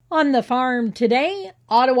On the farm today,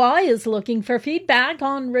 Ottawa is looking for feedback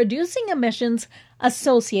on reducing emissions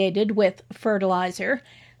associated with fertilizer.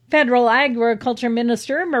 Federal Agriculture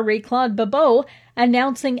Minister Marie-Claude Bibeau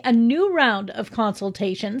announcing a new round of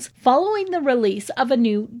consultations following the release of a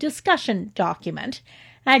new discussion document.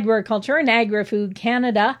 Agriculture and Agri-Food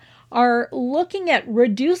Canada are looking at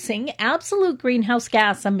reducing absolute greenhouse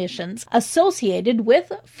gas emissions associated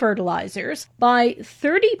with fertilizers by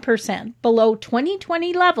 30% below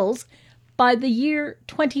 2020 levels by the year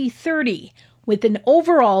 2030, with an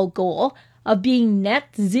overall goal of being net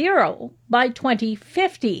zero by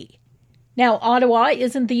 2050. Now, Ottawa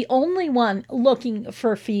isn't the only one looking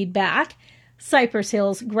for feedback. Cypress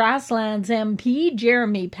Hills Grasslands MP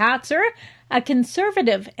Jeremy Patzer, a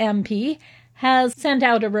Conservative MP, has sent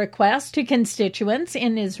out a request to constituents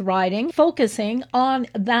in his riding focusing on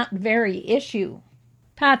that very issue.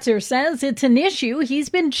 Patzer says it's an issue he's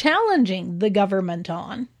been challenging the government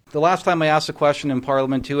on. The last time I asked a question in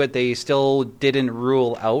Parliament to it, they still didn't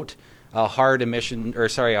rule out a hard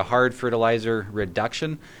fertilizer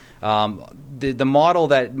reduction. The model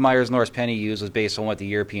that Myers-Norris Penny used was based on what the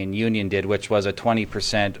European Union did, which was a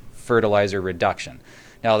 20% fertilizer reduction.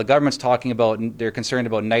 Now, the government's talking about, they're concerned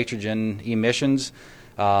about nitrogen emissions.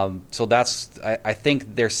 So I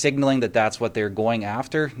think they're signaling that that's what they're going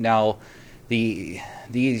after. Now, the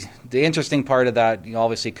interesting part of that,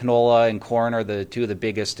 obviously canola and corn are the two of the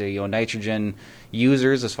biggest nitrogen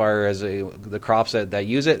users as far as the crops that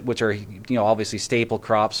use it, which are obviously staple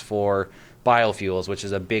crops for biofuels, which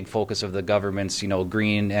is a big focus of the government's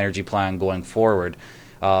green energy plan going forward.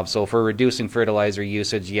 So if we're reducing fertilizer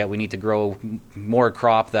usage, yet we need to grow more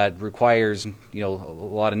crop that requires a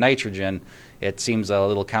lot of nitrogen, it seems a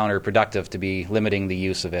little counterproductive to be limiting the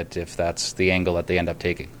use of it if that's the angle that they end up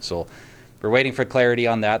taking. So we're waiting for clarity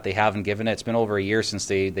on that. They haven't given it. It's been over a year since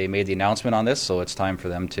they made the announcement on this, so it's time for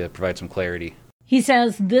them to provide some clarity. He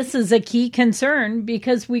says this is a key concern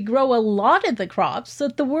because we grow a lot of the crops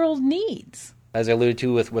that the world needs. As I alluded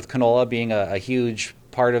to with canola being a huge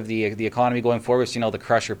part of the economy going forward, the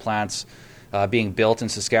crusher plants being built in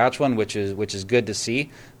Saskatchewan, which is good to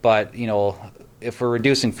see. But if we're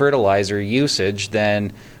reducing fertilizer usage,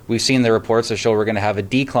 then we've seen the reports that show we're going to have a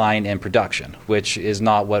decline in production, which is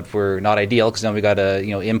not ideal because then we got to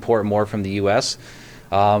import more from the U.S.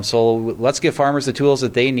 So let's give farmers the tools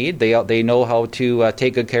that they need. They know how to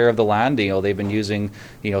take good care of the land. They've been using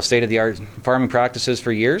state-of-the-art farming practices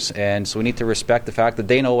for years, and so we need to respect the fact that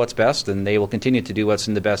they know what's best, and they will continue to do what's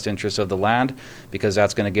in the best interest of the land because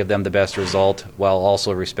that's going to give them the best result while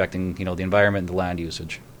also respecting the environment and the land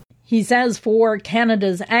usage. He says for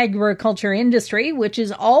Canada's agriculture industry, which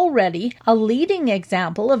is already a leading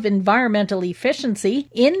example of environmental efficiency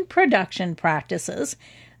in production practices,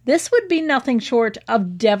 this would be nothing short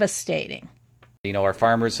of devastating. Our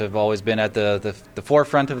farmers have always been at the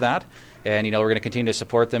forefront of that, and we're going to continue to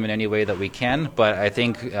support them in any way that we can. But I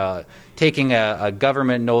think taking a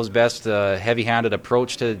government knows best, heavy-handed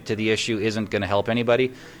approach to the issue isn't going to help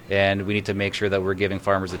anybody, and we need to make sure that we're giving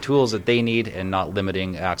farmers the tools that they need and not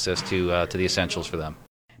limiting access to the essentials for them.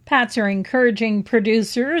 Patzer encouraging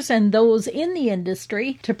producers and those in the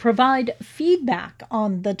industry to provide feedback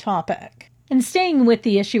on the topic. And staying with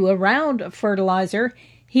the issue around fertilizer,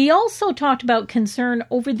 he also talked about concern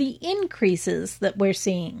over the increases that we're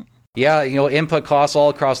seeing. Yeah, input costs all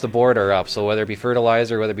across the board are up. So whether it be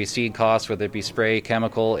fertilizer, whether it be seed costs, whether it be spray,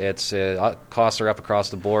 chemical, costs are up across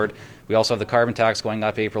the board. We also have the carbon tax going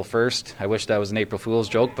up April 1st. I wish that was an April Fool's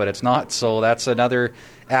joke, but it's not. So that's another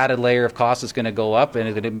added layer of cost that's going to go up, and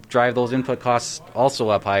it's going to drive those input costs also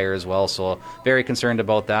up higher as well. So very concerned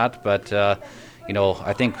about that. But,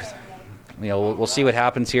 I think we'll see what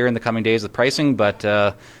happens here in the coming days with pricing, but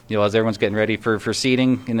as everyone's getting ready for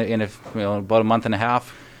seeding in about a month and a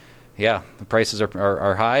half, the prices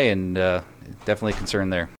are high and definitely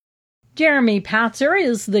concerned there. Jeremy Patzer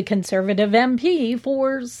is the Conservative MP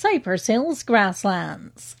for Cypress Hills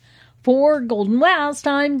Grasslands. For Golden West,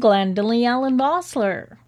 I'm Glendalee Allen Bossler.